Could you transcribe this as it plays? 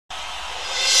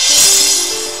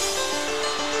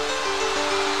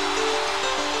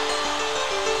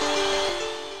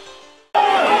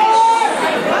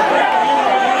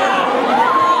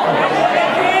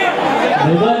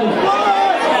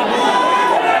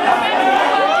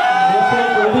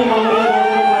कोटी मांगड़िया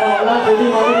मारा वाला कोटी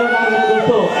मांगड़िया ना करे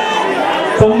दोस्तों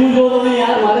समझू जो तो नहीं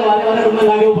यार मारे वाले वाले तुमने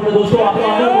लागे ऊपर दोस्तों आप लोग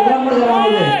आगे प्रोग्राम में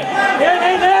कराओगे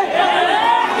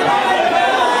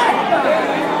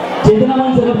चेतना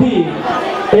मंच तरफથી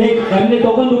એક એમને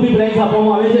ટોકન રૂપી પ્રાઇઝ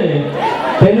આપવામાં આવે છે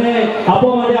તેને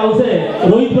આપવા માટે આવશે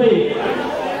રોહિતભાઈ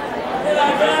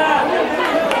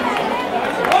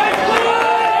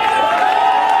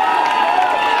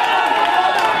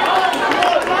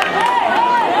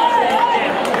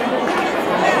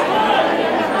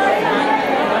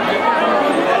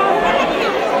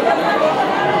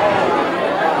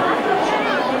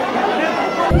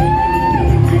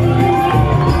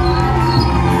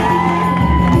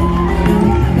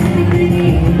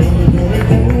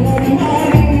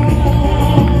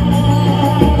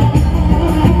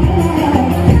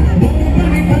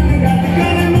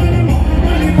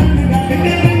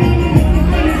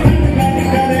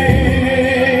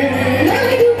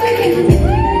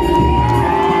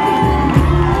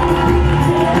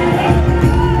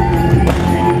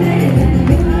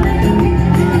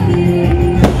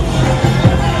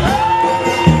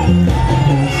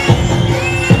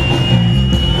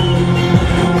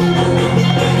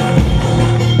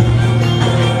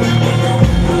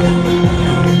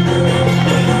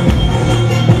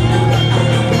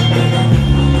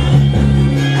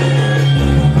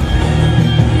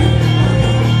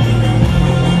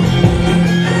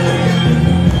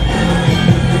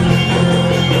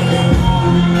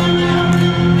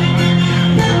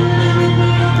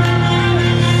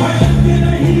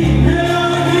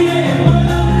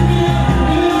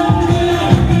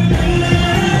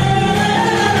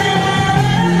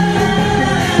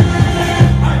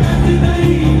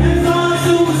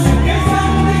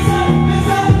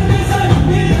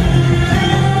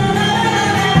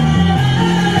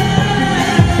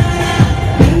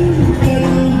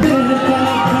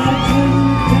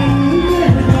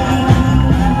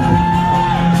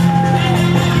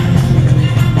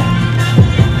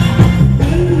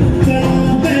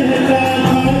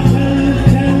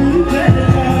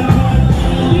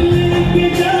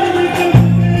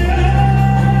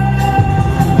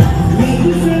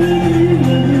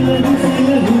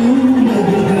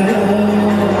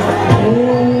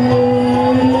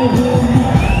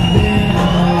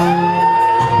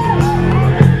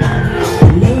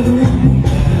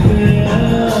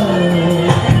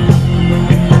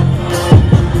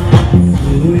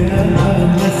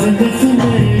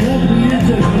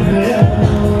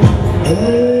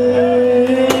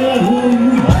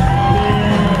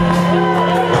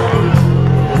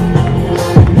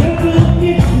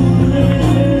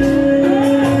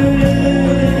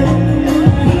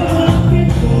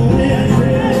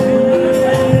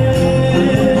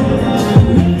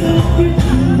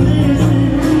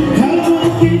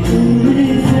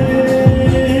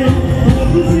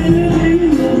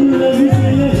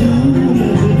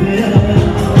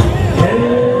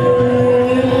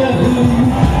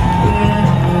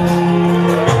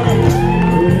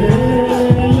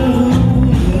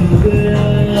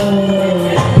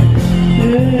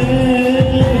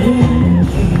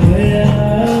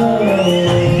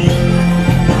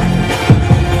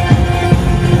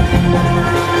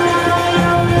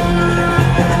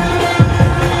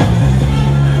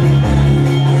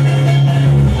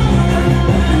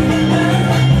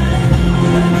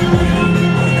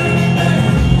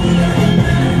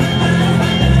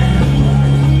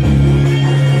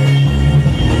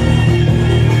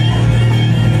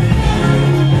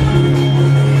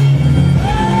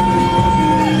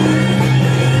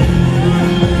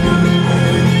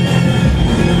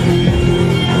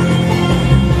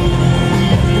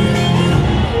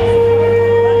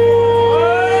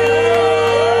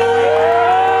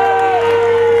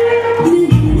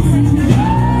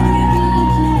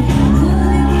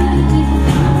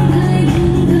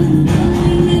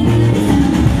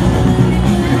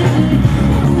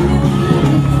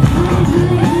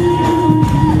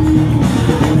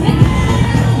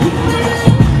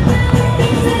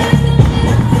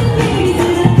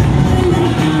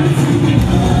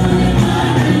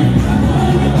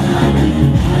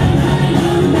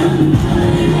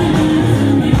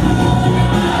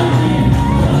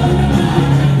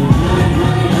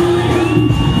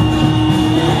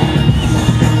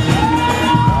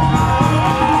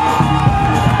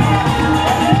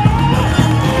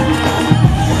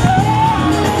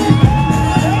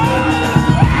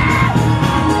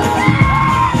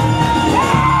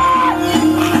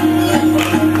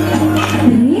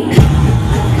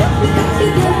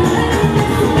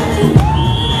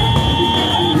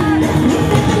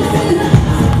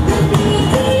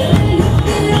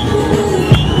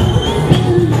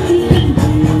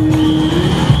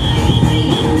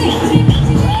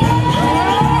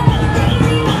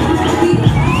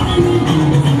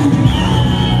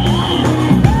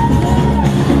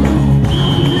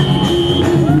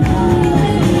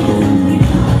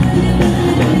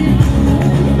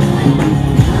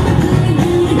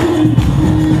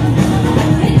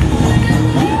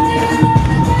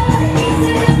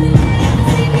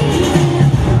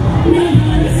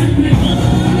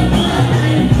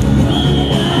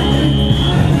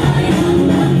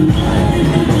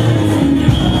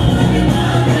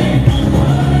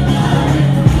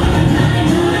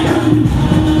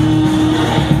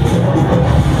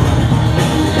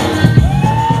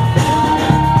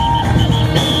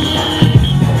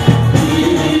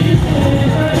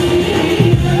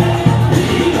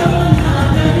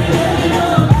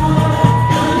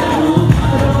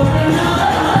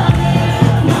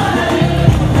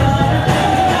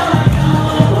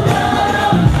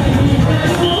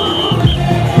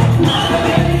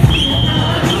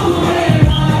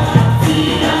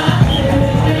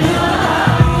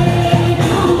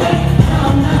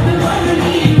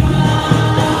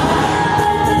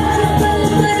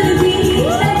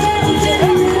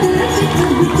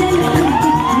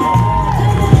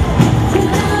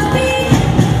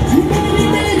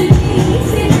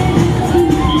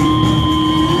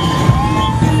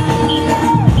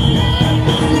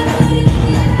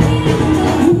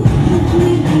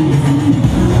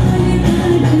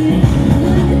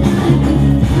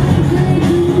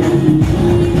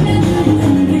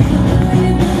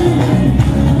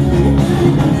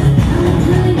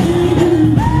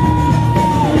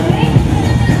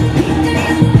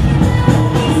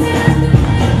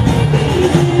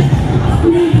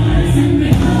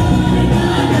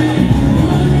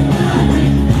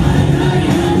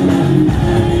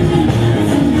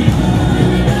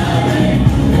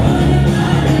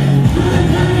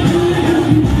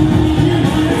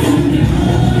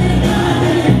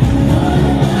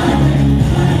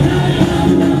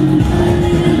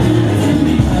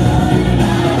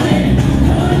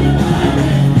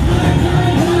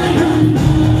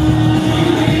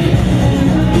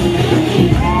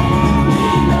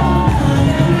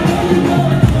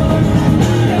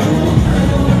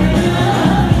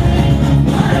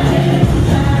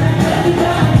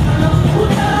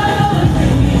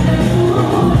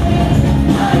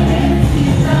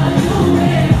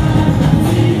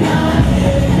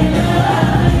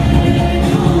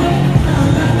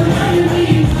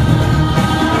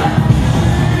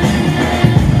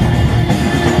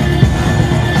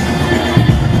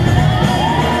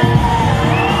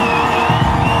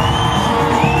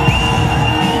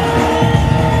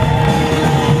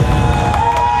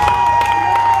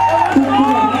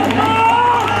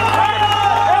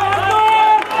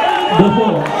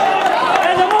दोस्तों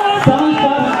 7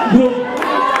 स्टार ग्रुप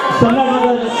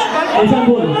सम्राटनगर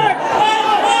एसनपुर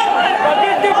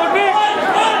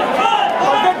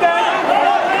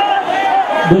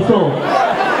दोस्तों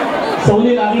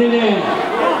સૌની લાગણીને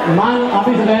માન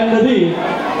આપી શકાય એમ નથી.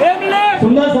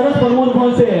 સુંદર સરસ પરમોત્સવ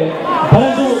છે,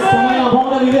 પરંતુ સમયના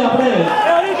અભાવના લીધે આપણે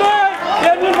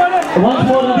વંશ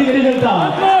મોર નથી કરી શકતા.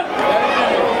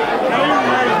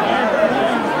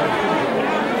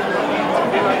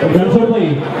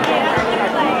 રણછોડભાઈ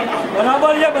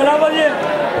બરાબર છે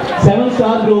 7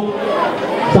 સ્ટાર ગ્રુપ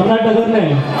सम्राटनगरને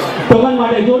ટોકન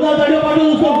માટે જોરદાર તાળીઓ પાડો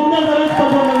દોસ્તો. સુંદર સરસ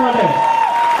પરફોર્મન્સ માટે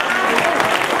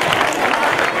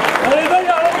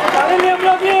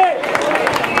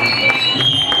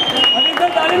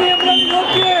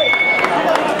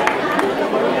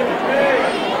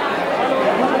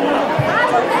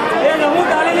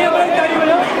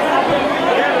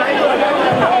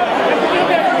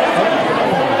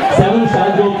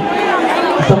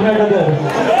सम्राटनगर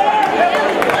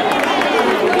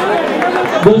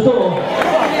दोस्तों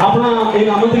अपना एक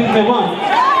आमंत्रित मेहमान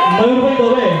मयूरभाई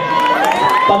दवे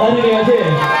पधारी રહ્યા છે.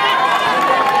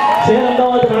 શહેર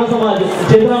અમદાવાદ રાણા સમાજ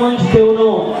ચેતના મંચ તેઓનો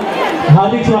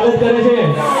હાર્દિક સ્વાગત કરે છે.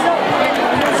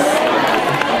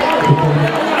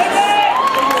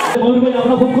 મયુરભાઈ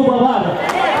આપનો ખૂબ ખૂબ આભાર.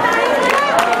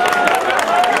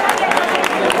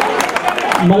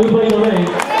 મયુરભાઈ દવે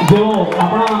જેઓ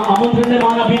આપણા આમંત્રણને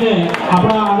માન આપીને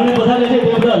આપણા આંગણે પધારે છે તે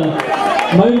બદલ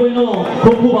મયુરભાઈનો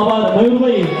ખૂબ ખૂબ આભાર.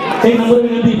 મયુરભાઈ એક નંબર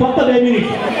વિનંતી, ફક્ત 2 મિનિટ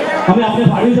અમે આપને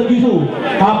ફાળવી શકીશું.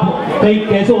 આપ કંઈક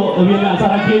કહેશો એવી અમે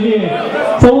આશા રાખીએ છીએ.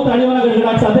 સૌ તાળીઓના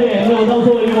ગડગડાટ સાથે એમને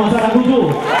વધાવશો એવી હું આશા રાખું છું.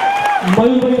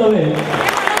 મયુરભાઈ દવે.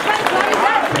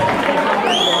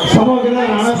 સમગ્ર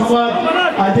રાણા સમાજ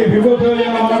આજે ભેગો થયો છે,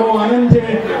 મારો આનંદ છે.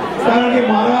 કારણ કે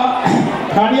મારા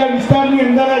ખાડિયા વિસ્તારની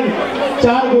અંદર જ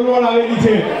 4 ગોલવાડ આવેલી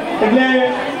છે. એટલે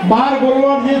 12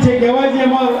 ગોલવાડ જે છે કહેવાય છે,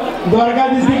 એમાં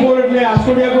દ્વારકાધીશની ગોળ એટલે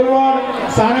આસોડિયા ગોલવાડ,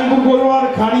 સારંગપુર ગોલવાડ,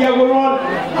 ખાડિયા ગોલવાડ,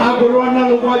 આ ગોલવાડના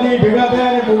લોકો આજે ભેગા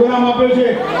થયા અને પ્રોગ્રામ આપ્યો છે.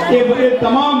 એ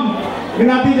તમામ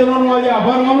જ્ઞાતિજનોનો આજે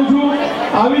આભાર માનું છું.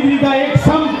 આવી જ રીતે એક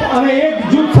સંપ અને એક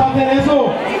જૂથ સાથે રહેશો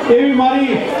એવી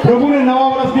મારી પ્રભુને નવા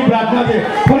વર્ષની પ્રાર્થના છે.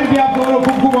 ફરીથી આપ સૌનો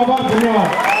ખૂબ ખૂબ આભાર.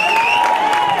 ધન્યવાદ.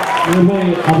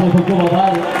 મયુરભાઈ આપનો ખૂબ ખૂબ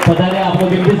આભાર. પધારે આપનો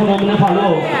કિંમતી સમય અમને ફાળો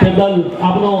તે બદલ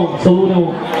આપનો સૌનો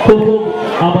ખૂબ ખૂબ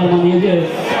આભાર માનીએ છીએ.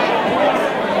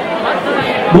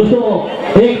 દોસ્તો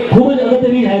એક ખૂબ જ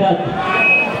અગત્યની જાહેરાત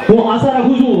હું આશા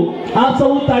રાખું છું આપ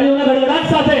સૌ તાળીઓના ગડગડાટ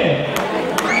સાથે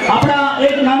આપણા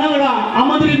એક નાનકડા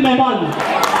આમંત્રિત મહેમાન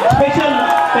સ્પેશિયલ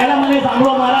પહેલા મને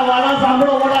સાંભળો મારા વાલા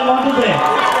સાંભળો વડા લોન્ચ છે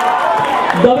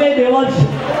દવે દેવજ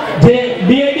જે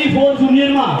ડીએડી 4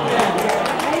 જુનિયરમાં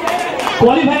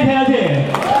ક્વોલિફાઈ થયા છે.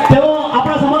 તેઓ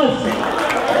આપણા સમક્ષ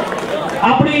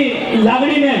આપણી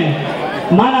લાગણીને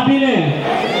માન આપીને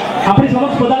આપણી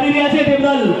સમક્ષ પધારી રહ્યા છે તે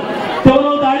બદલ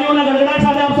તેઓનો તાળીઓના ગડગડાટ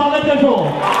સાથે આપ સ્વાગત કરશો.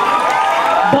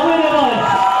 દવે દેવજ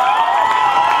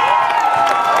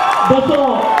दोस्तों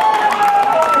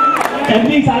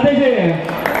एमनी સાથે છે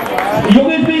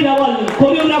યોગેશભાઈ રાવલ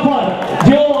કોરિયોગ્રાફર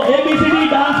જેઓ એબીસીડી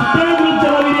ડાન્સ ત્રણ ગ્રુપ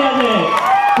ચલાવી રહ્યા છે.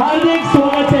 હાર્દિક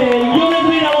સ્વાગત છે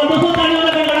યોગેશભાઈ રાવલ. દોસ્તો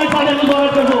તાળીઓના ગડગડાટ સાથે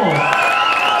સ્વાગત કરશો.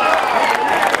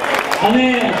 અને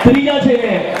ત્રીજા છે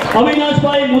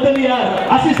અવિનાશભાઈ મુદલિયાર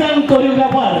આસિસ્ટન્ટ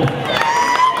કોરિયોગ્રાફર.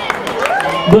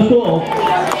 दोस्तों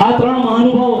આ ત્રણ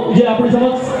મહાનુભાવ જે આપણી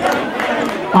સમક્ષ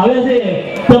આવ્યા છે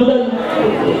તે બદલ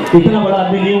इतना बड़ा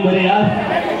आदमी नहीं हूं मेरे यार.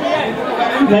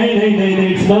 नहीं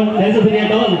it's not necessary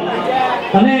at all.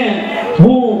 અને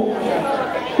હું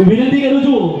વિનંતી કરું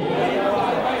છું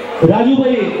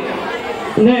રાજુભાઈ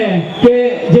ને કે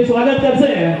જે સ્વાગત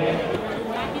કરશે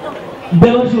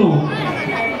દેવર્ષનું.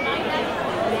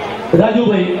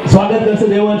 રાજુભાઈ સ્વાગત કરશે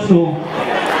દેવર્ષનું.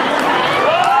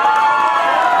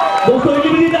 દોસ્તો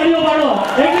એટલી બધી તાળીઓ પાડો,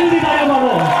 એટલી બધી તાળીઓ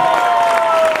પાડો.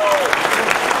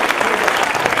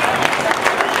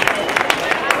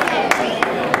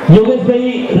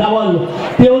 યોગેશભાઈ રાવલ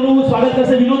તેઓનું સ્વાગત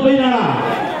કરશે વિનોદભાઈ રાણા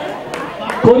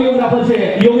કોરિયોગ્રાફર છે.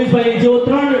 યોગેશભાઈ જેઓ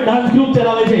 3 ડાન્સ ગ્રુપ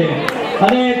ચલાવે છે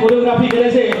અને કોરિયોગ્રાફી કરે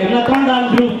છે. એમના 3 ડાન્સ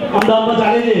ગ્રુપ અમદાવાદમાં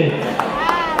ચાલે છે.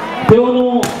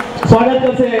 તેઓનું સ્વાગત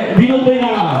કરશે વિનોદભાઈ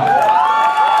રાણા.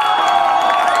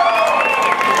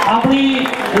 આપણી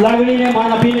લાગણીને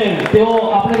માન આપીને તેઓ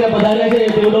આપણે ત્યાં પધાર્યા છે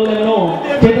તેઓ એમનો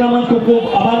ચેતના મંચ ખૂબ ખૂબ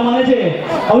આભાર માને છે.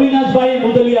 અવિનાશભાઈ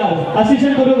મુદલિયાર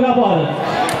આસિસ્ટન્ટ કોરિયોગ્રાફર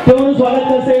તેઓનું સ્વાગત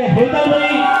કરશે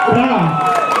હેતલભાઈ રાણા.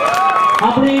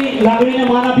 આપણી લાગણીને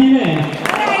માન આપીને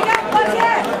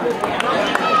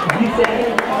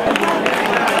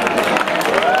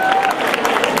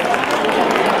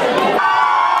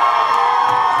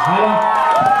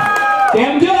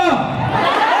કેમ છો?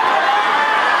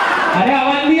 અરે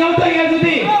અવાજ નહીં આવતો અહીંયા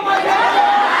સુધી.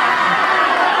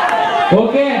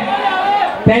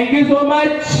 Thank you so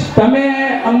much. તમે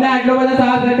અમને આટલો બધો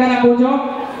સાથ સહકાર આપો છો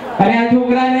અને આ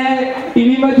છોકરાને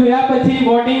ટીવીમાં જોયા પછી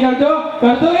વોટિંગ કરજો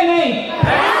કે નહીં?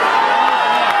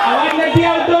 અવાજ નથી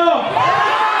આવતો.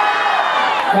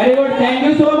 Very good. Thank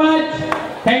you so much.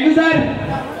 Thank you sir.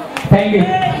 Thank you.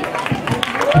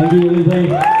 Thank you ભાઈ.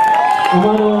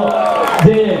 અમારો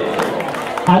જે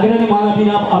આગ્રહને માન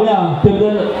આપીને આપ આવ્યા તે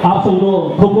બદલ આપ સૌનો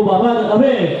ખૂબ ખૂબ આભાર.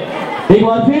 હવે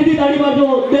એકવાર ફરીથી તાળી મારજો.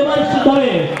 દેવર્ષ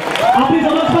દવે આપણી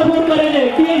સમક્ષ પરફોર્મ કરે છે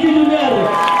ટીઆઈસી જુનિયર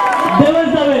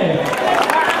દેવર્ષ દવે.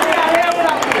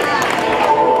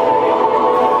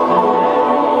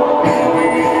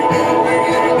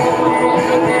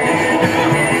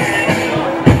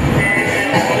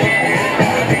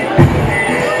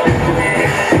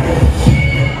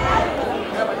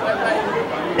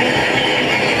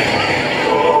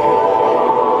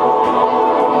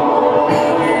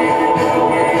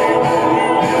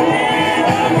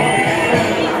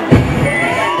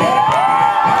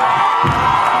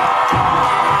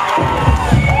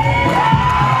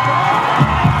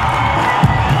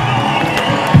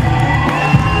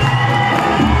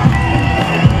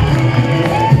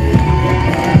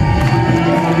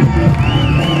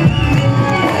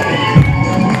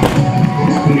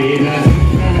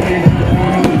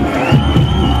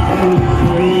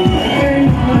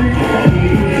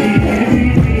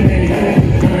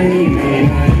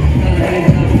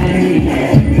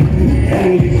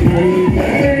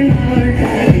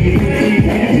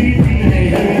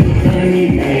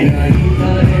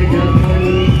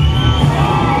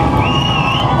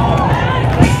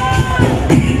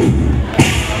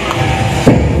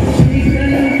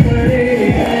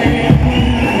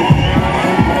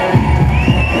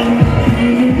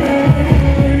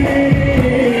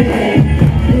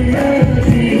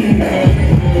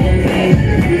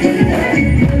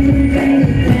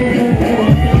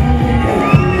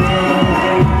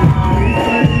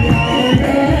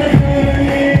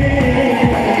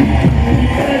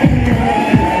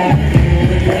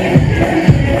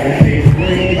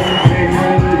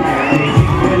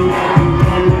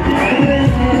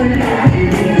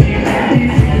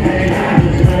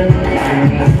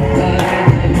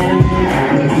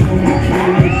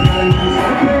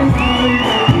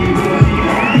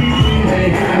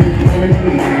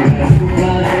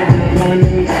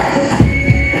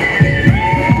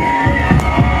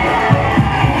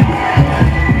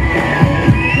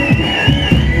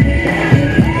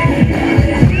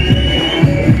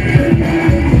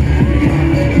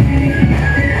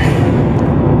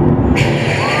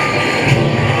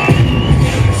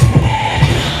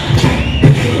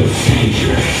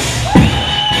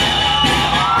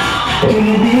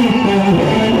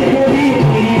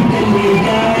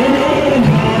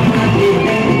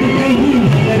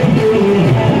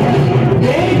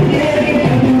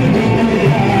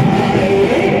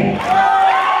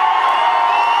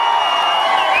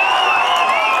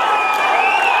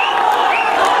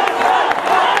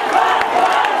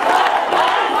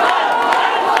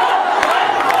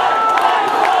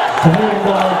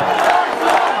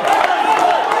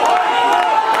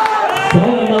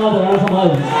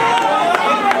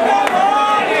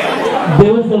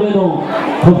 દેવસ દવેનો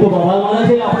ખૂબ ખૂબ આભાર માને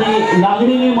છે. આપણી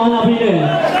લાગણીને માન આપીને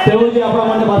તેઓ જે આપણા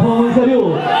માટે પરફોર્મન્સ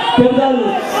કર્યું તે બદલ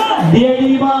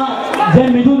ડીઆઈડીમાં જે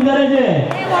મિથુન કરે છે,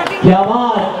 ક્યા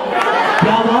વાત,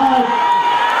 ક્યા વાત,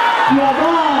 ક્યા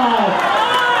વાત.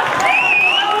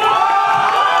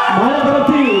 મારા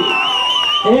તરફથી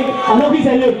એક અનોખી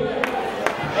સેલ્યુટ.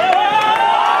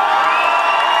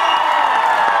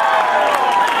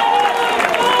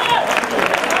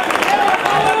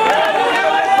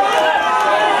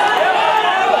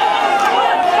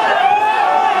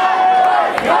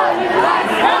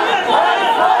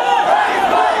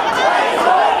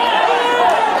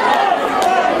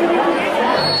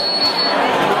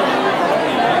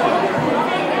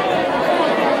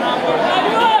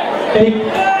 એક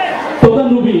ટોકન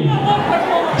રૂપી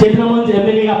ચેતના મંચ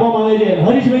એમને કંઈક આપવામાં આવે છે.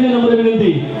 હરીશભાઈને નમ્ર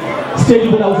વિનંતી, સ્ટેજ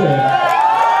ઉપર આવશે.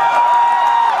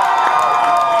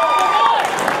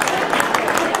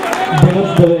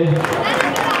 દેવસ દવે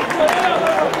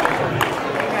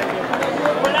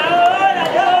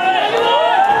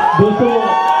દોસ્તો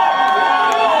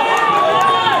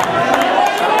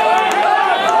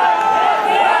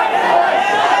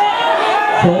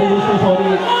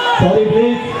સોરી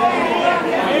પ્લીઝ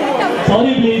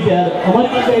यार, हमारे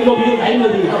पास एक लोग टाइम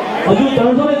नहीं. हजू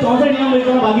 364 नियम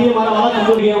लेकर बाकी है. हमारा वाला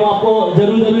कंट्रोल किया, वो आपको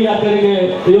जरूर याद करेंगे.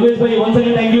 योगेश भाई once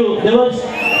again thank you. Devarsh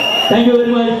thank you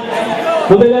very मच.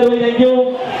 सुबेदार भाई थैंक यू.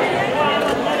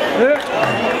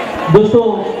 दोस्तों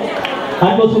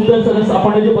આટલો સુંદર સરસ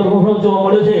આપણને જે પરફોર્મન્સ જોવા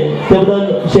મળ્યો છે તે બદલ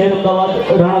શહેર અમદાવાદ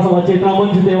રાણા સમાજ ચેતના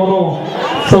મંચ તેઓનો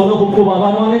સૌનો ખૂબ ખૂબ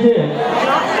આભાર માને છે.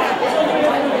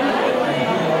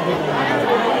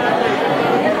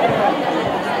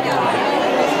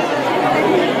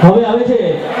 હવે આવે છે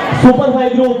સુપર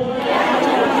 5 ગ્રુપ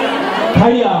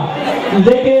ખાડિયા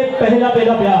લેકે પહેલા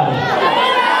પહેલા પ્યાર.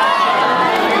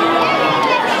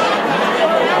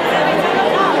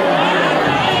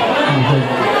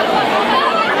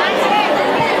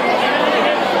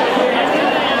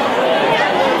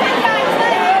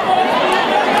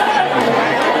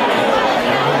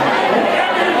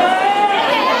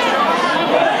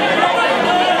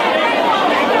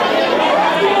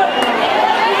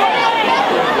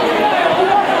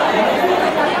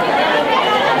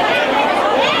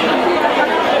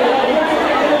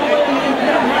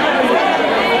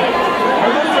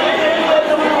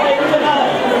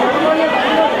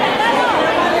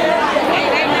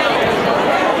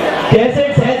 कैसे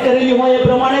सहज करेली हुआ ये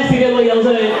प्रमाणे सीरियल वही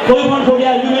अवसर है. कोई पण खोटी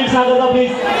आर्ग्युमेंट ना करता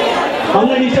प्लीज.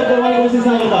 हमने डिस्टर्ब करवानी कोशिश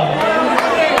ना करता.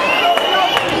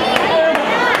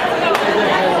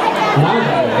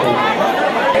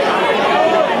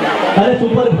 अरे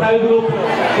सुपर 5 ग्रुप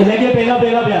लेके पहला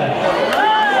पहला प्यार.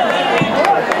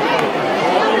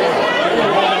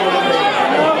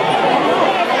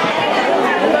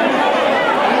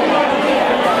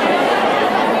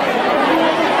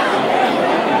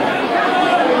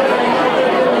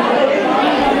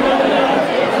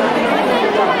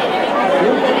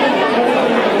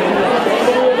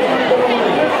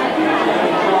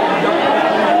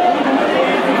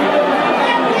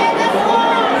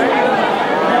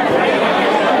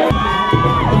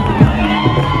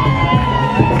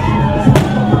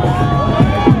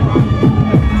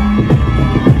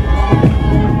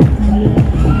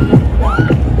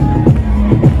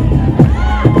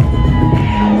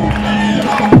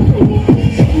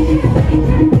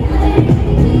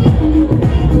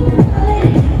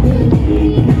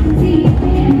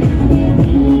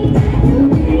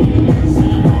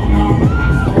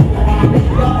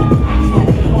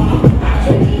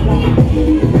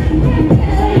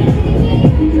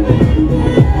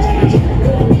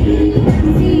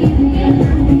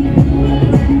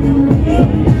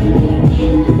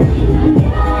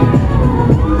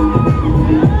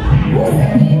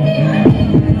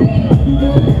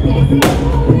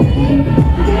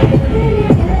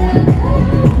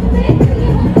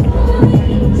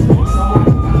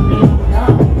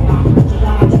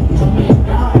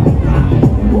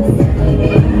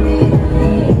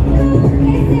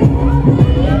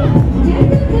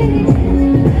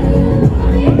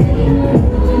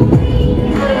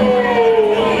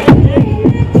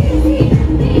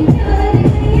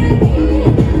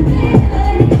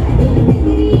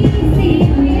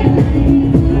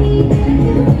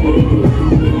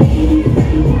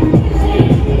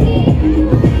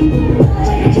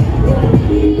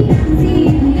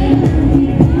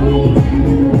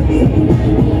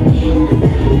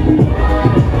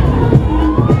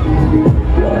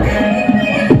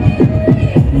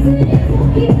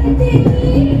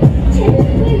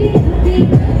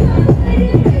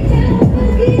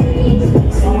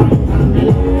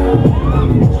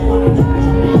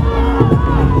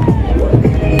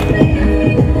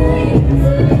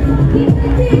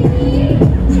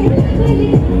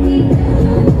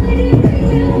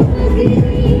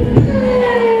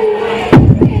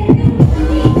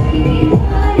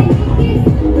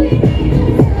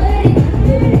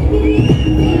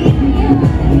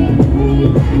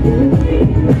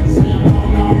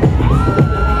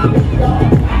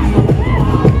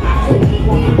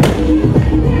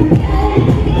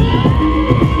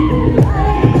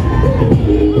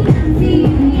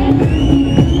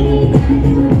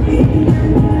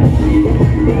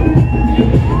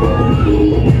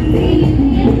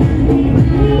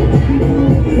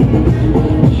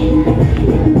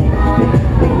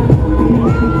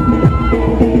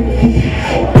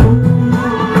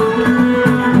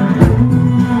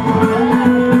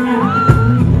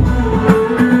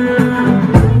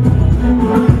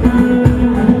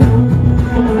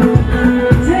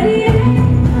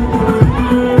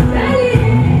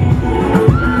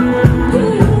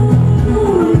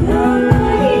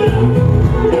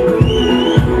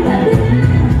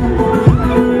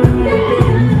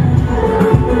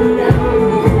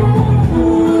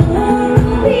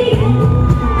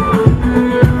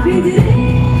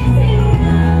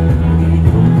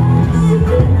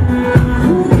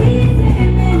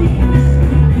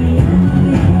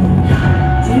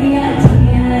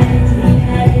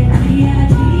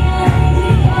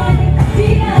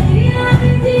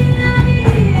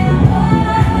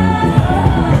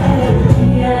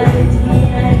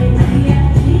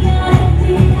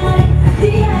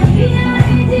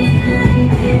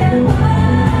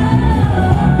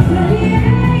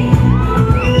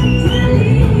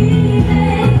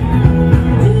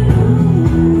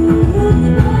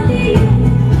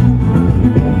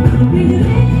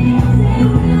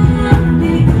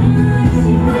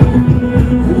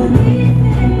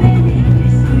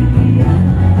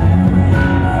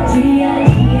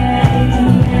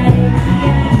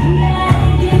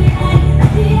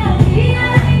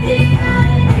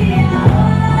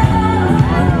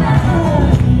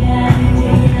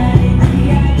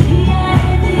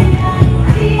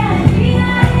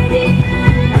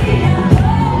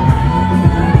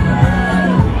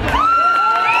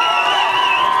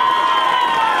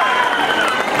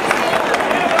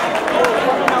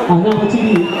 આના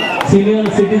પછી senior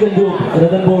citizen group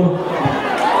Ratanpur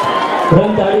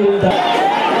run તાળી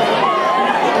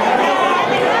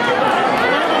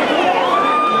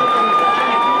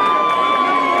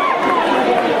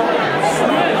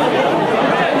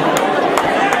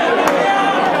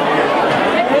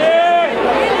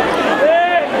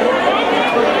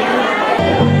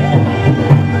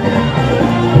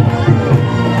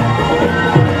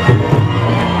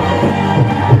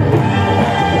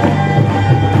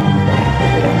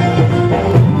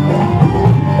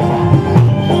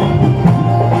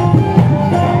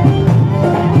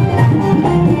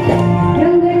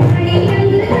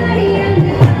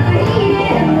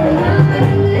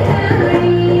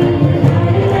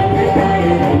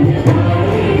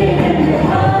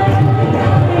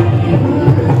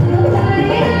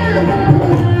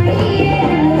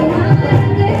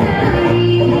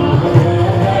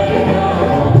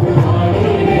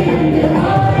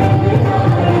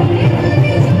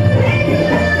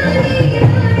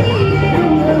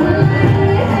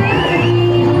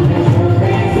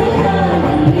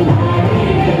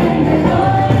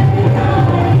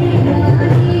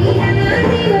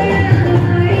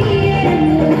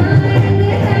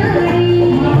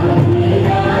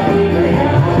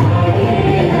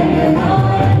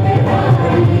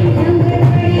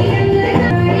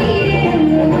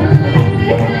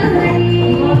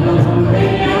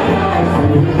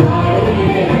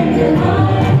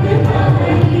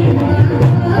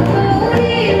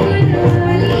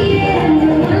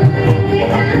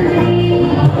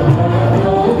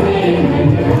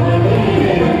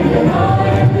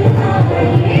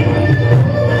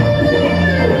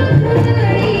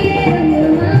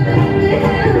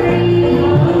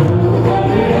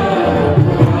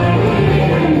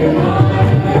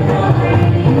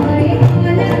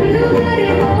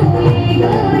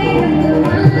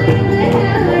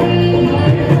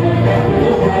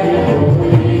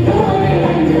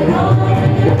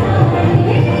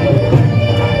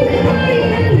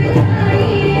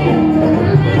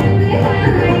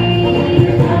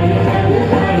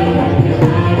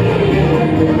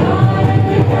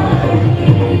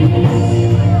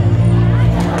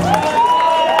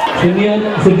સિનિયર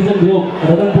સિટીઝન ગ્રુપ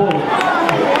રતનપુર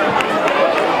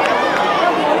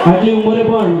આટલી ઉંમરે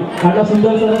પણ આટલા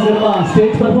સુંદર સરસ ગરબા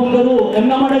સ્ટેજ પરફોર્મ કરવું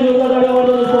એમના માટે જોરદાર તાળીઓ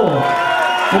પાડો દોસ્તો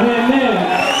અને એમને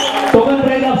ટોકન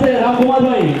પ્રાઇઝ આપશે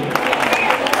રામકુમારભાઈ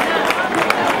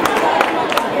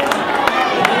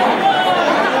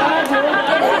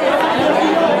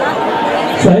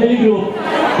સહેલી ગ્રુપ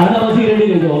આના પછી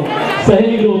રેડી રહેજો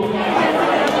સહેલી ગ્રુપ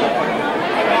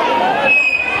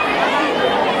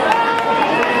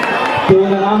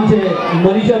તેઓના નામ છે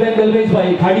મનીષાબેન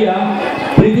ગલવેશભાઈ ખાડિયા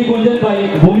પ્રીતિ ગુંજનભાઈ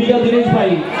ભૂમિકા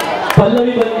દિનેશભાઈ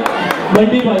પલ્લવી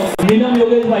બંટીભાઈ નીલમ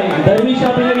યોગેશભાઈ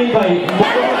ધર્મિશા પિનગીનભાઈ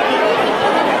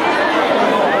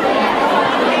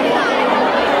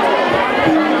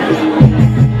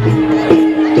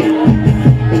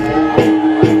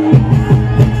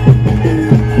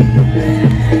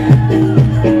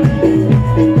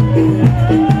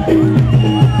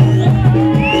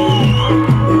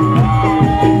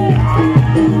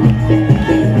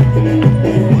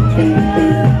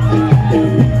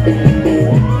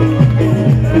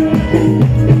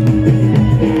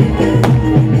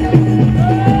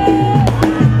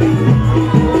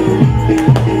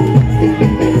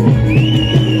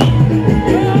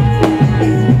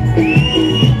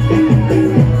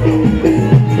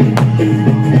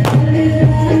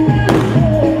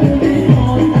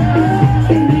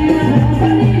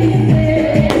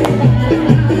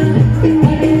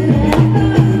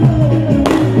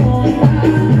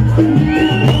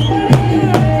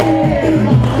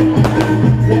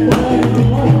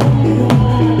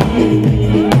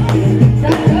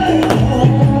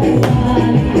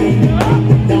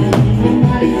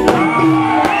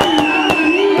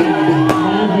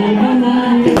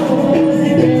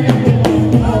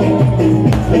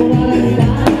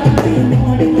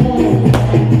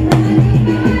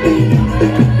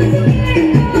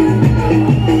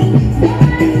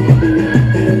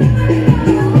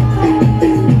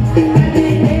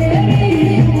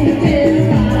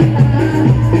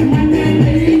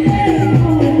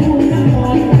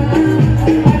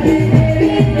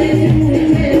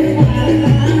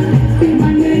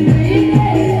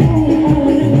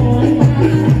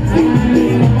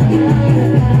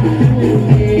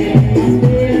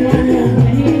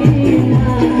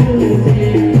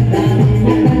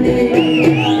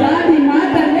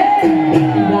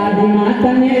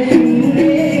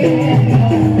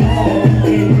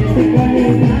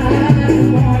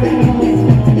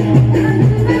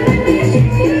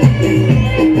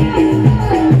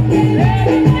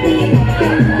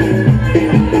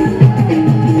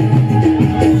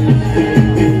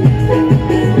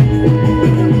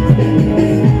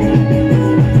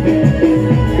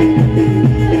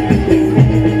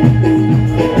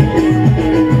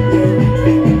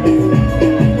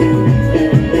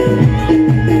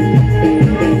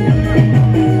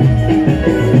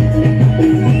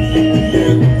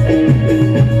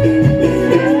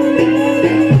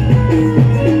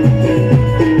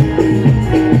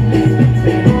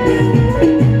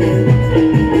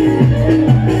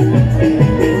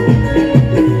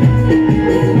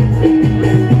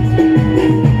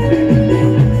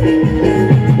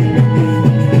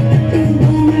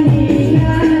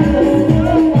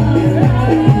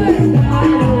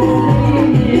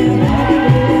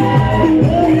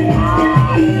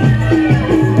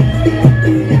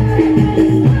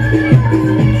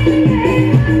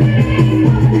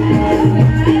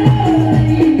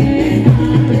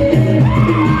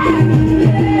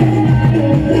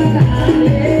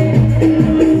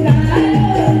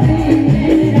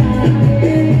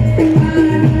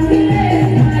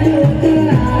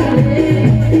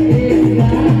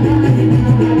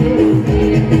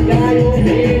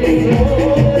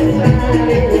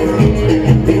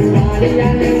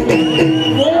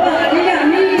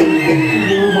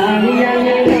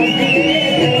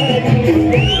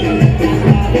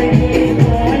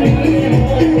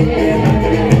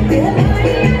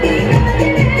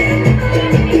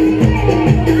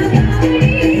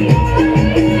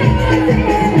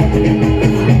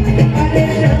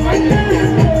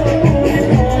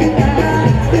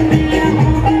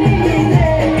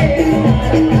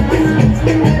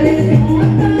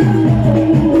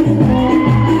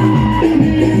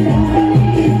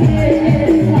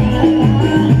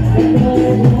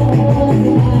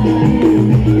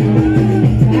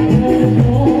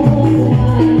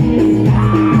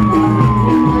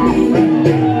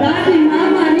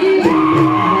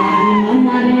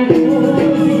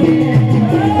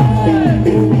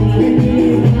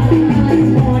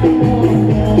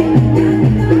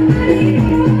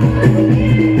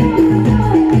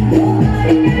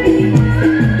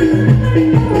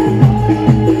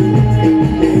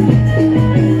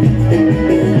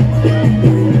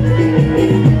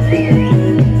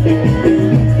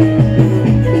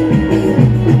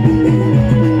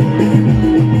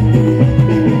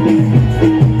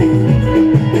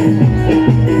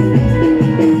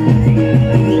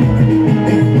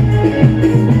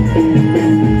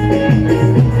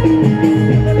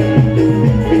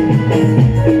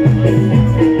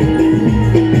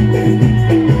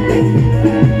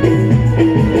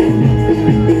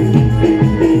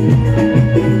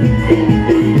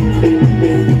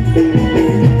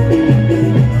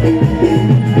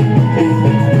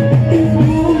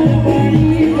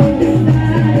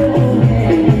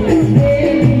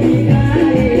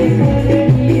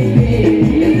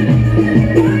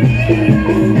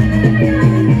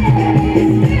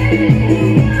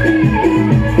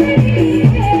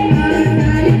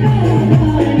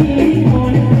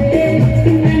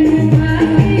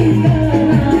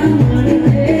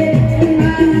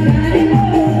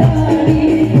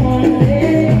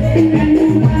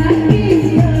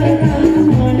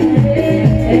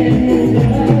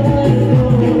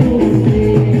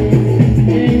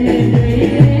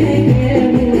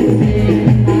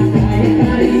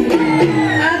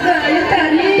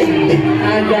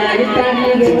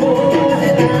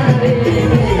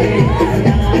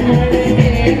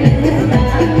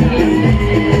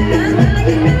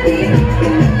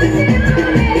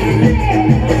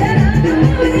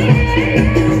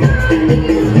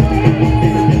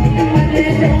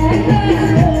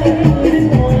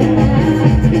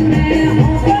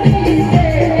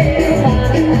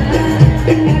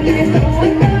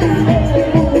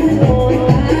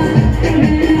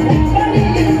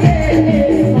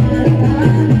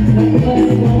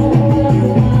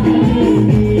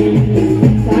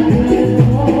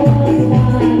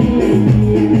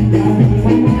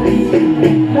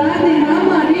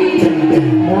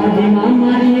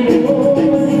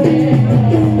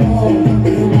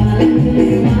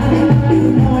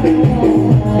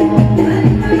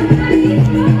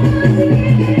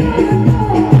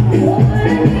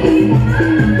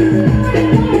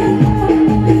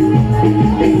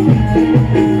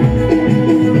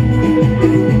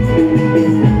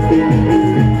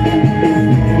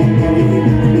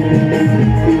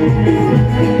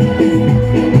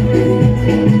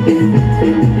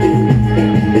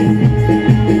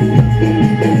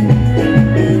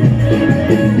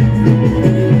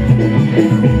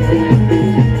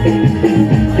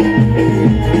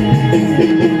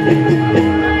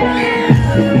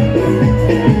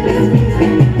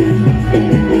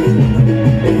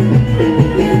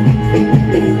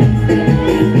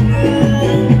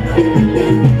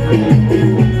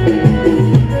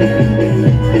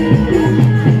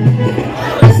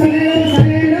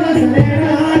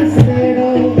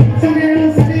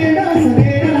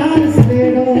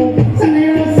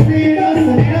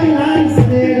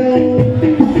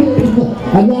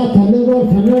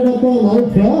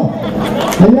મારું થયો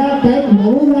અહીંયા કંઈક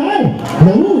નવું લાય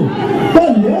નવું તો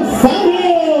લ્યો સાંભળો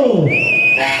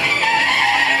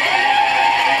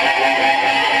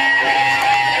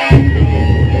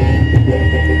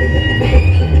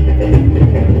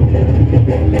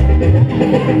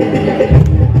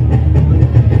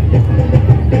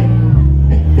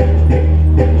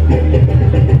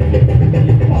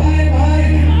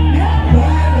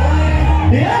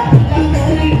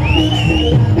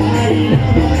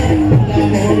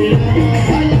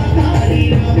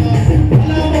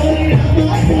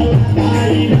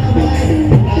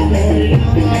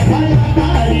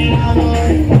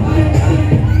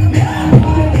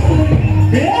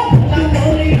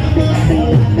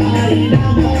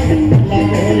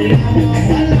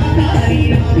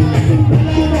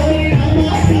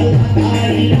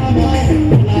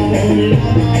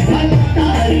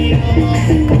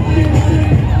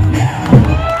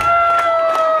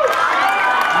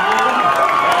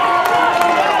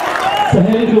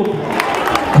સહેલી ગ્રુપ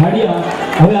હાડિયા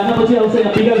હવે આના પછી આવશે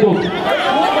અંબિકા ગ્રુપ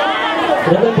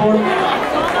રતનપોળ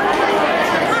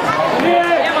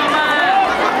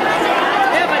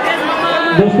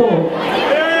દોસ્તો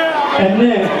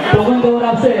એમને ટોકન કવર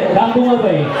આપશે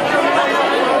રામકુમારભાઈ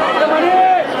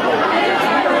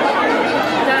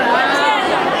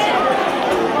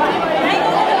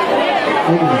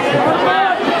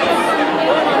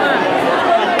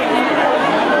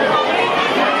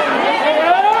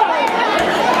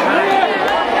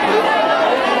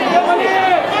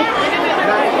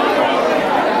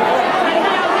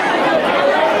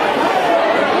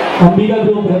अंबिका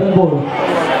ग्रुप रतनपुर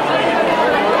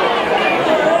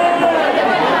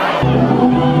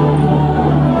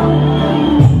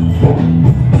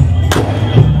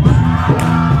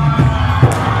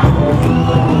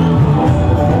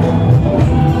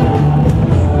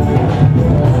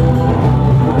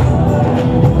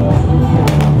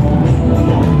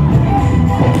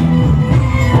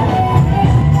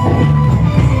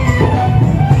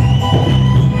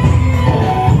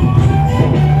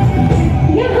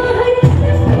यहाँ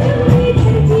हर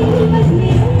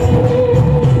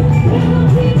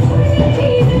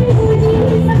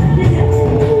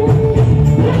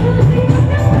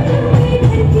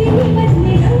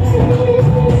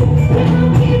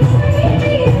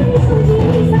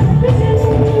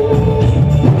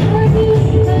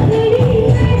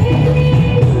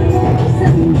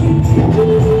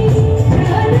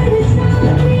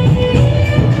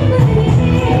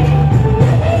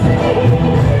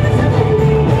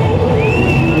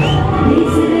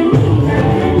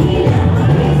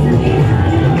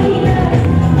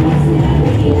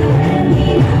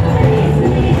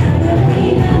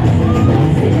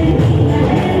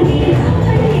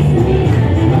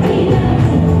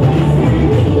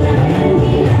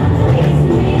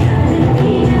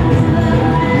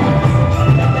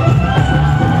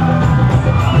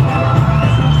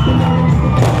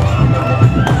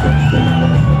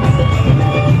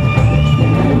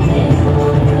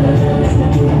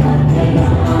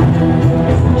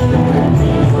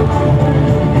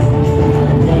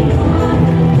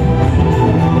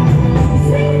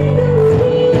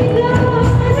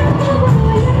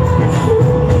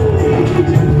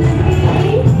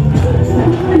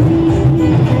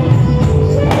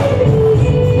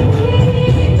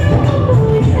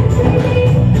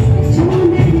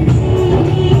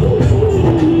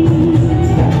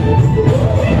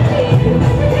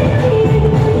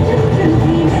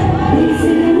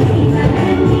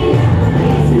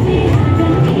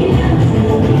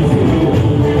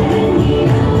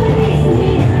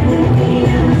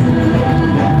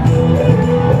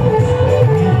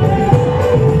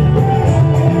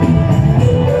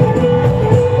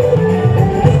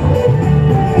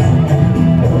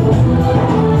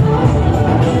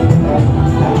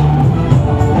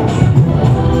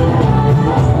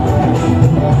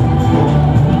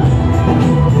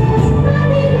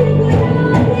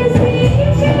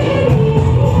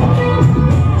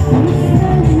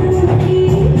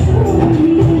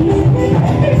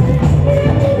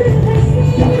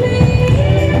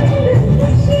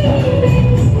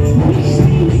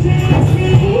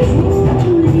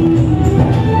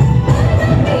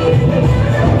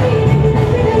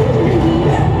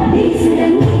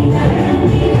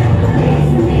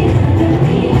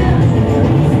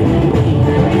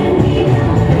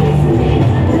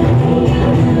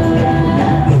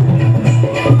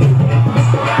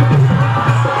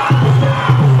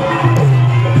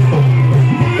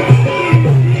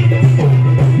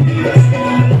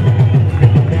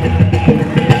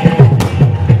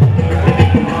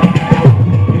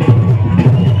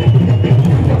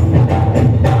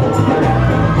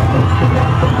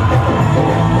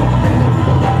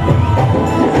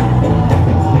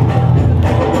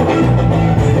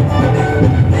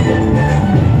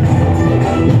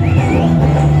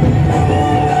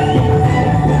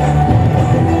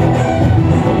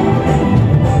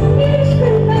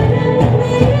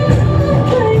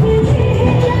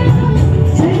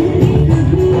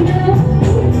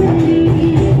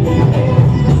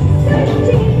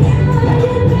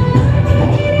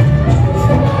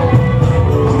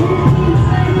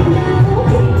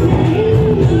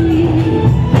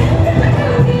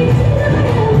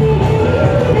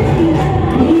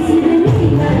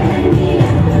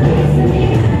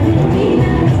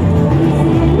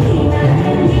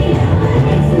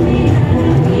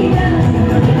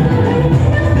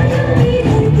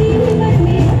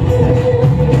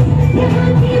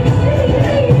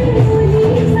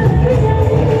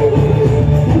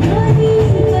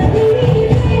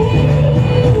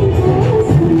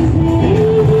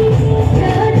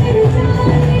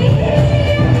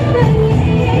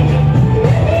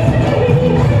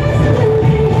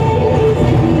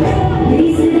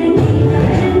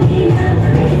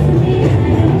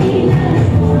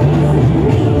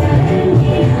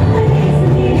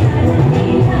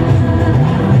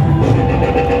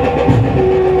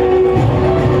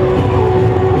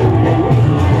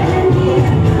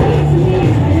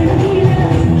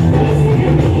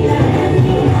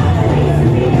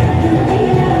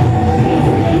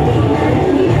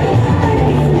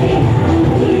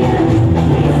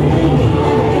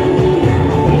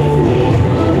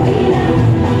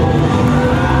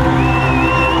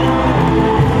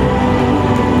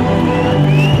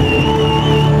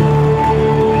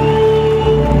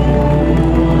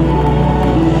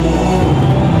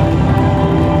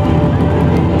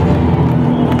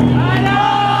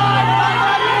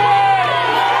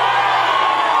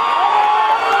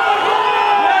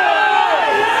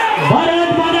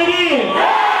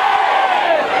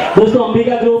दोस्तों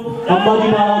अंबिका ग्रुप अंबाजी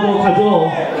माळावतो खाजो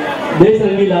देश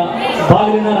रंगीला भाग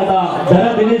लेणार आता धरा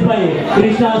दिनेशभाई,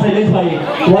 कृष्णा शैलेशभाई,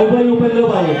 वैभवी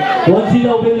उपेंद्रभाई,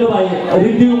 वंशिता उपेंद्रभाई,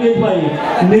 रिद्धी उमेशभाई,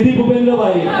 निधी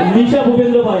भूपेंद्रभाई, निशा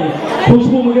भूपेंद्रभाई,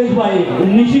 खुशबू मुकेशभाई,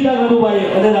 निशिता गणुभाई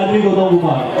અને રાજવી ગૌતમ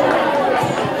કુમાર.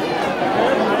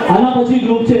 આના પછી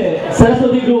ગ્રુપ છે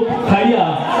સરસ્વતી ગ્રુપ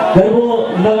ખાડિયા ગરબો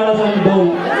નગાડા સંગ ઢોલ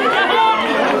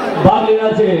ભાગ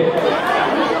લેનાર છે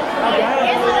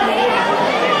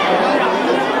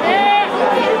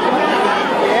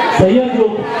સૈયદ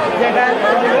ગ્રુપ.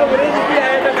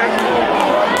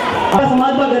 આ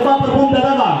સમાજમાં ગરબા પરફોર્મ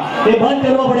થતા હતા એ બંધ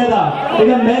કરવા પડ્યા હતા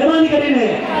એટલે મહેરબાની કરીને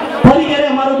ફરી ક્યારે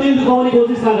અમારો દિલ દુખાવવાની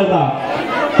કોશિશ ના કરતા.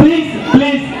 પ્લીઝ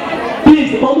પ્લીઝ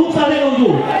પ્લીઝ બહુ દુઃખ સાથે કહું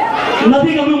છું,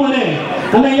 નથી ગમ્યું મને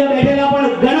અને અહીંયા બેઠેલા પણ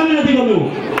ઘણાને નથી ગમ્યું.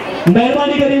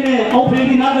 મહેરબાની કરીને આવું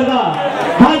ફેરથી ના કરતા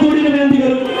હાથ જોડીને વિનંતી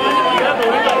કરું.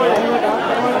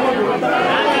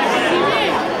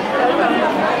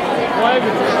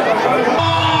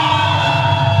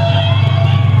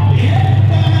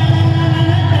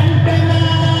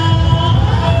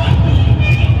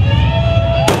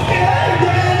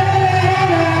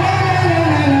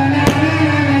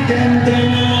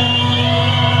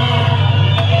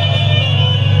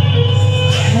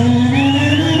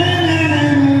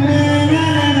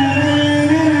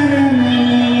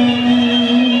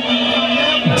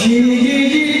 जी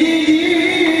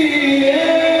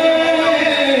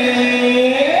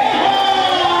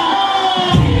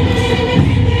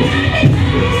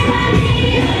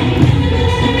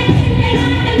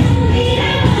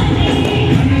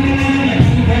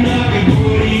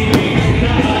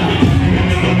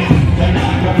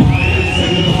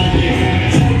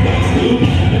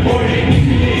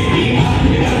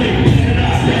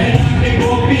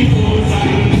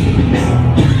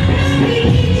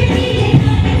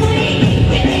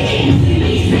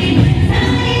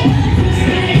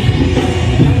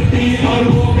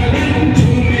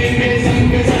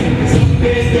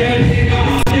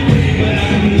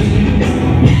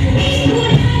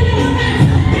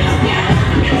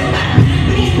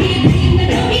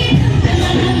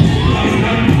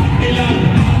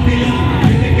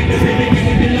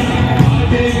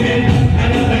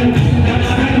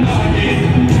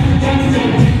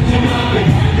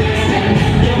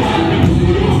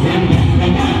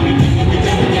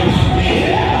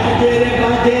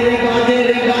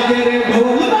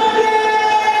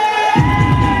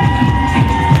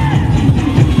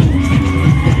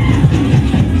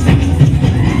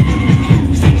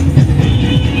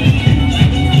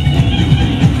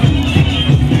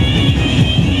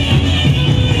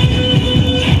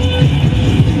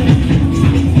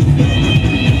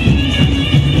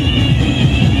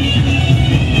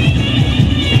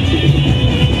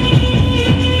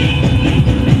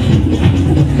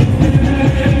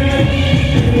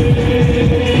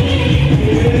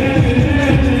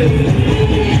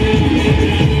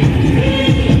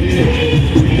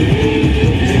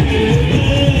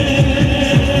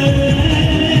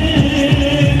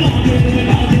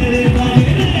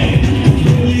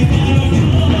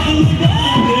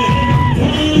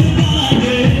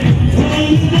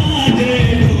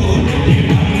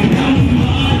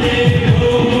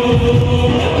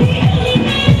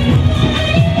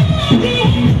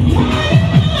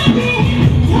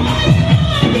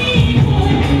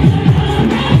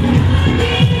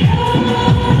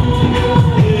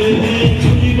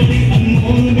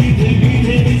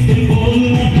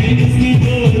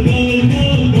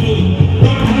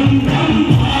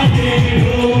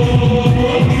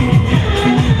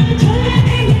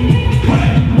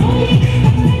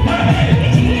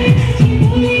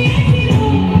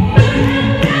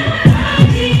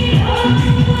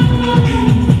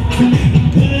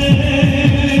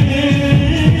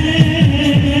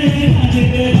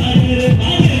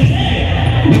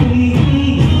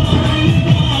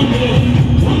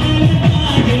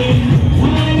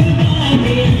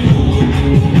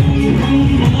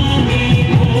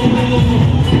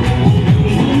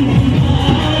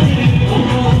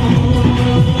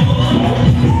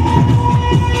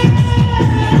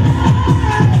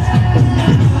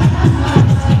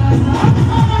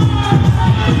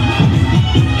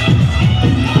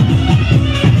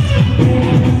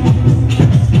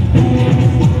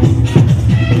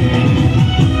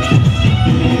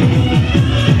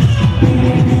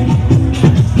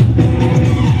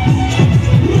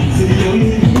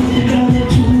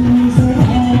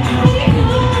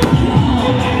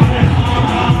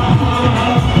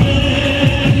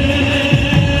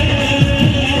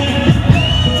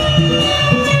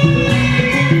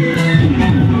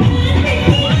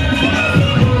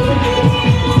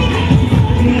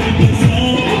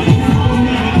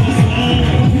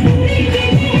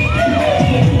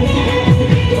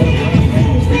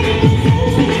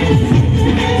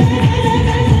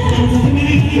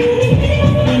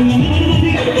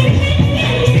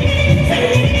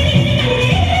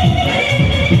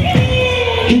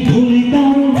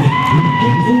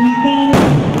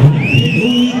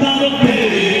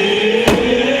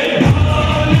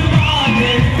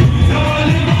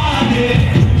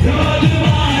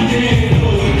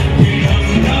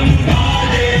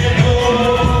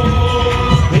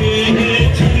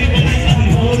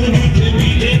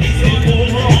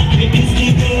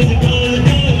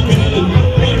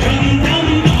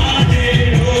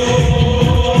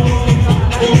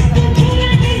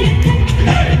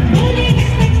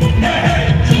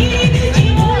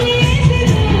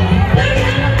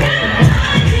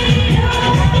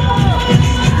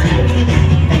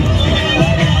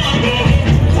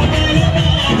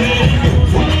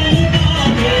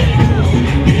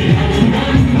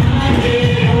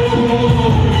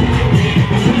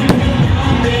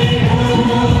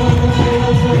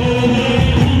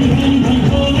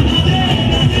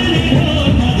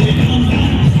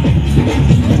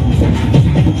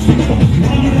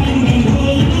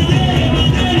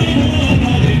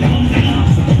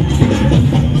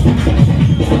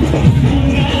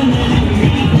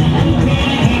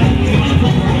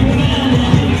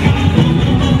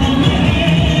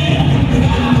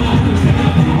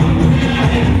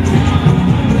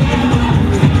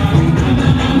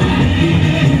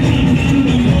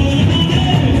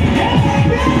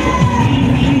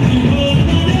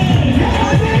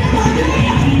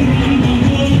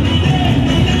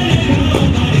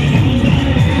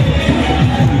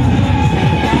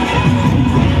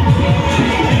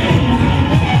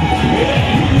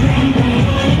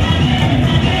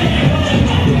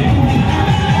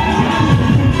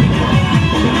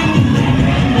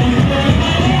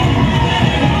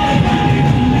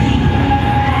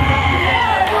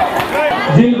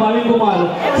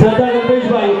श्रद्धा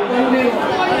गणेशभाई,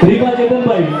 રીબા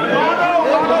ચેતનભાઈ,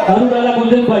 અનુરાલા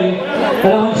ગુંજનભાઈ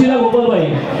અને વંશીલા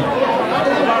ગોપાલભાઈ.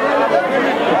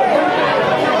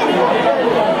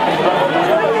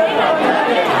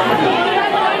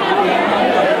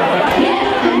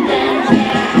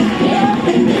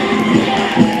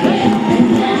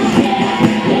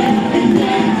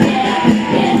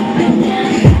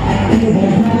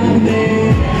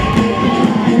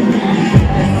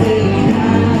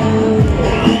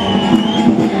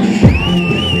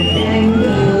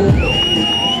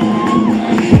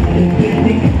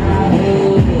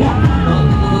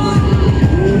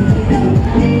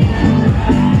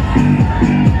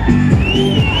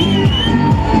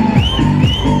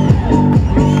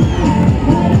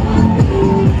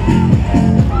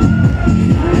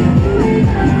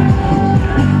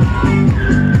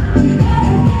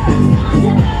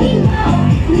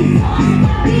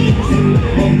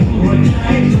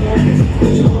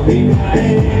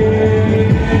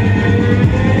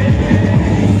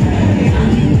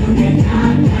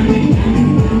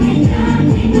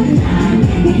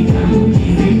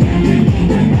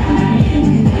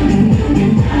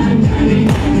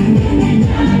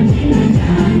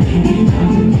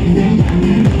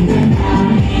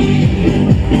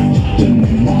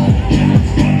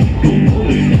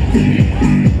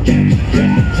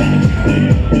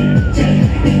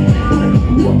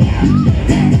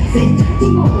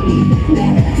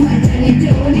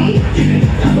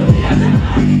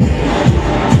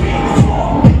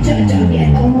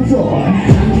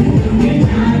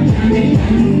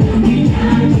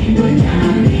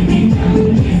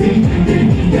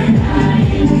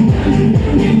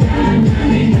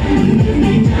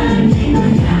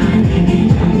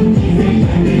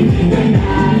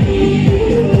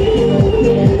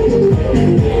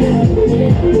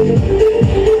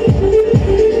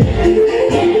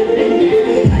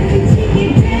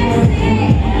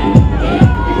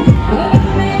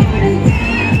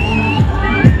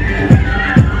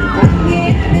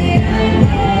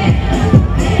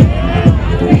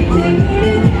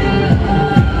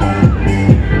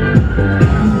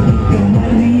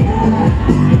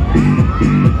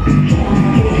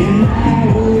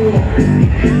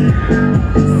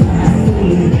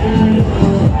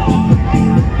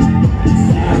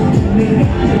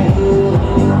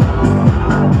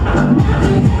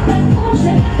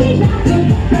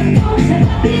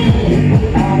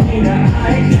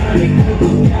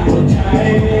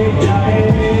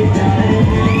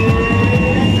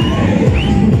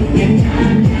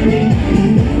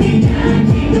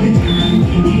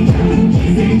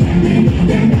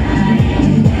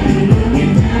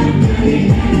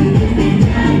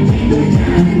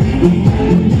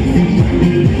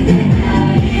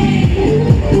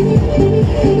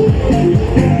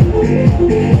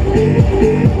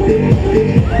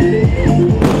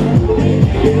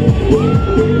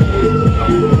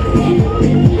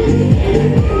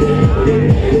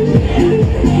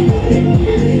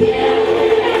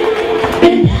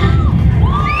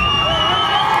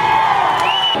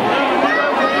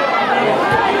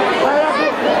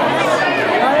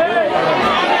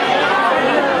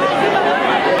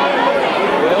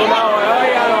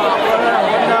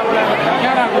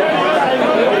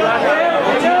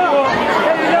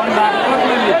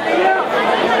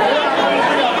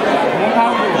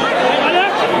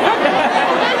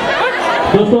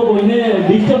 दोस्तों कोઈને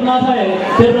ડિસ્ટર્બ ના થાય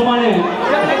તે પ્રમાણે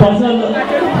પર્સનલ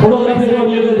ફોટોગ્રાફી કરો,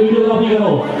 વિડિયોગ્રાફી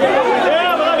કરો,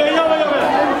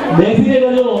 બેસીને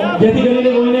કરજો જેથી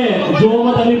કરીને કોઈને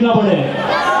જોવામાં તકલીફ ના પડે.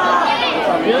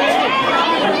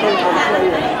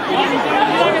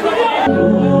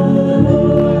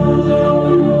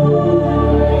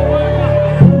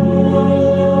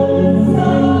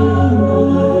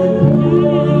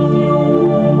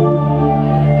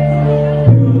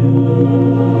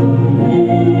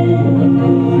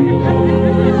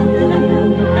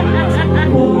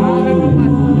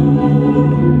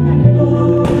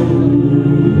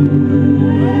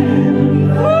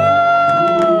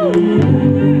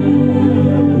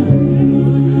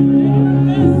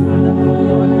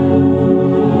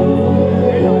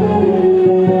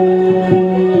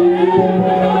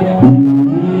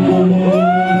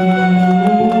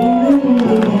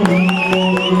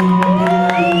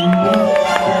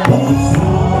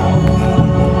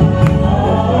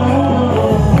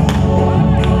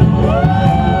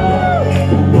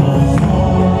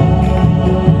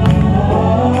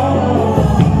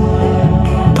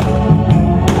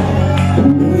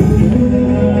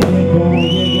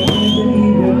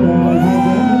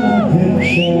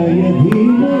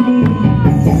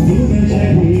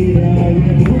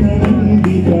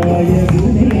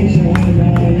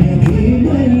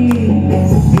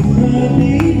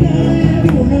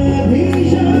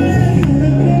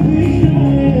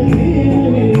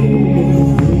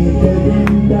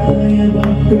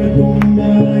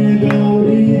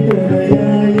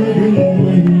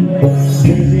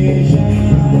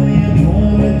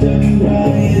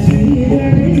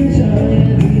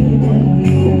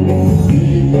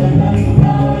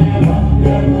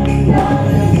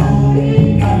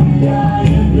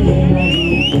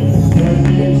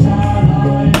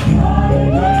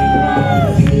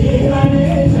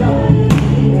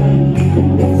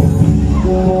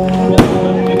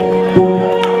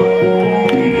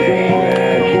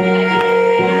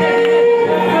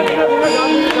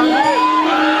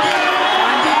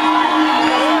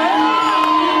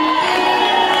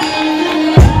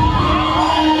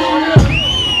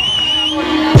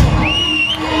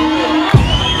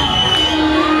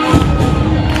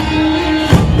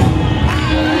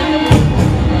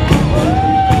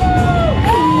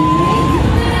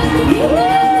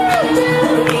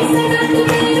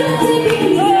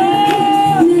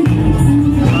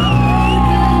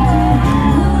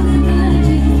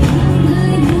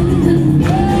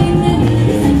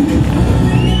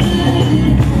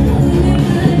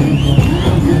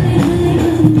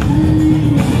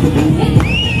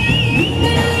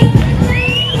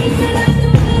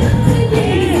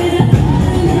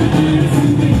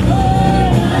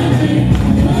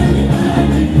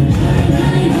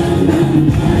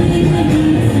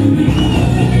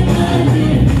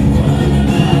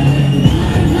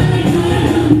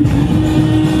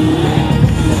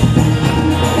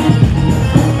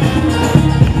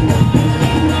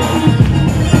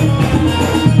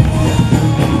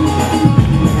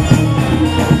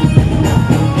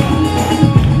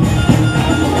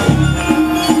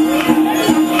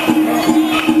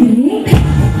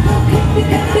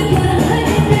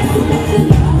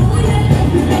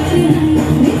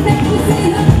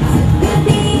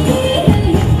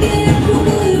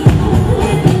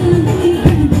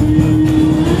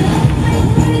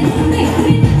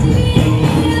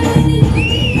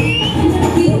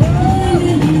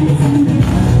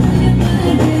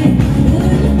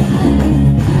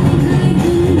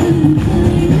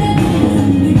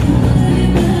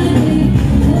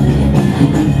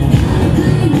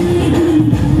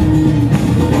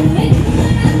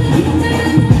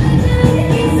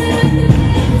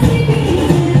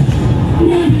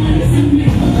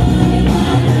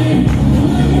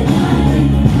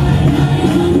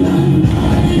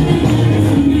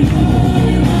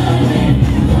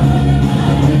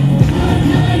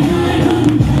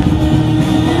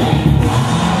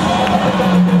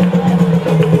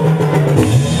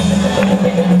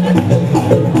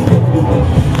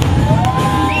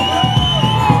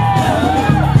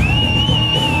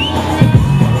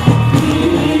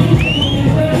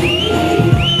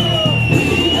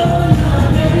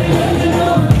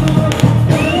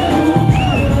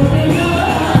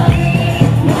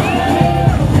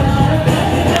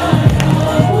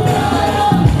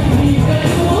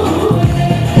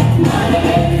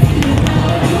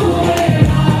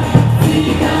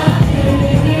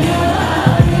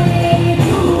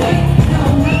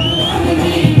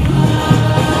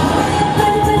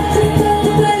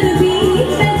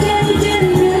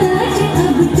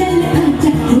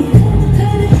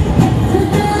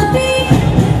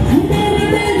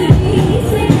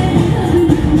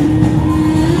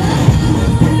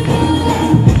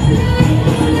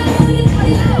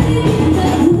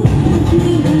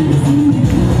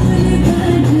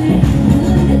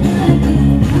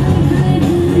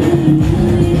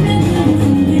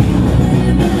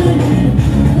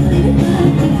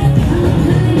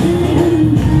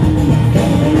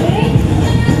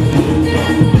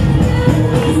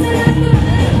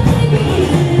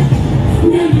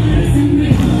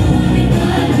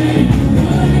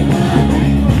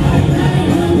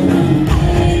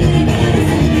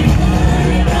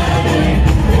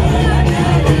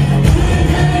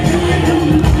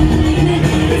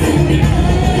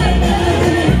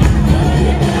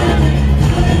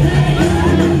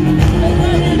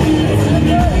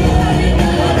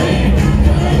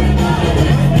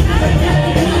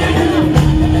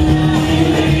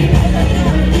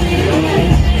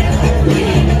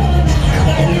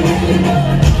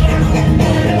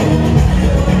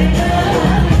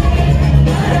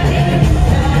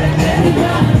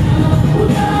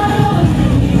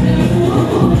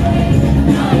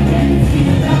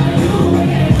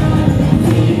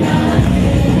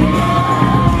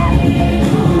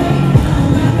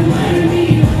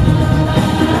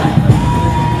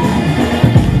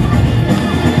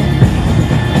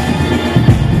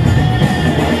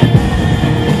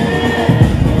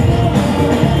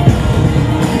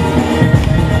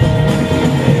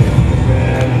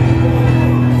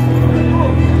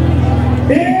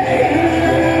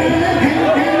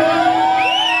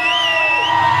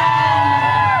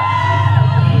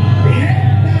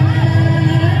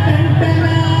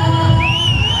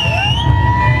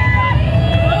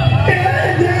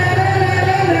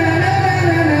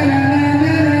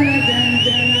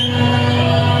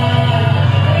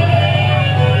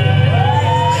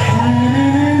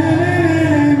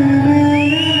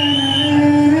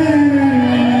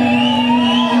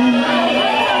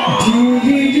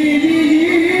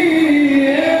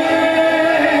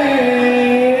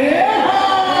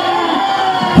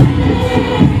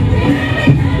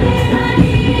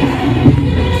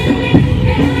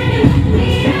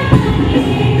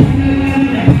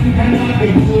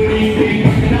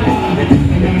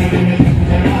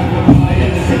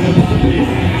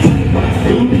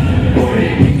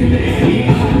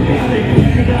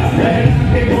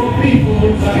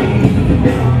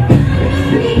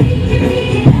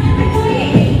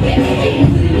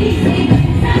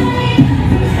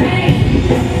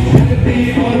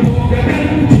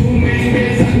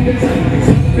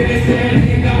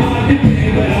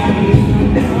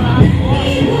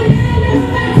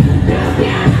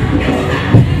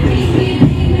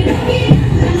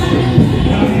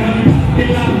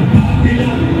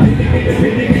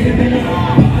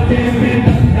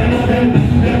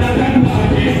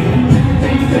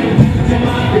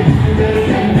 જય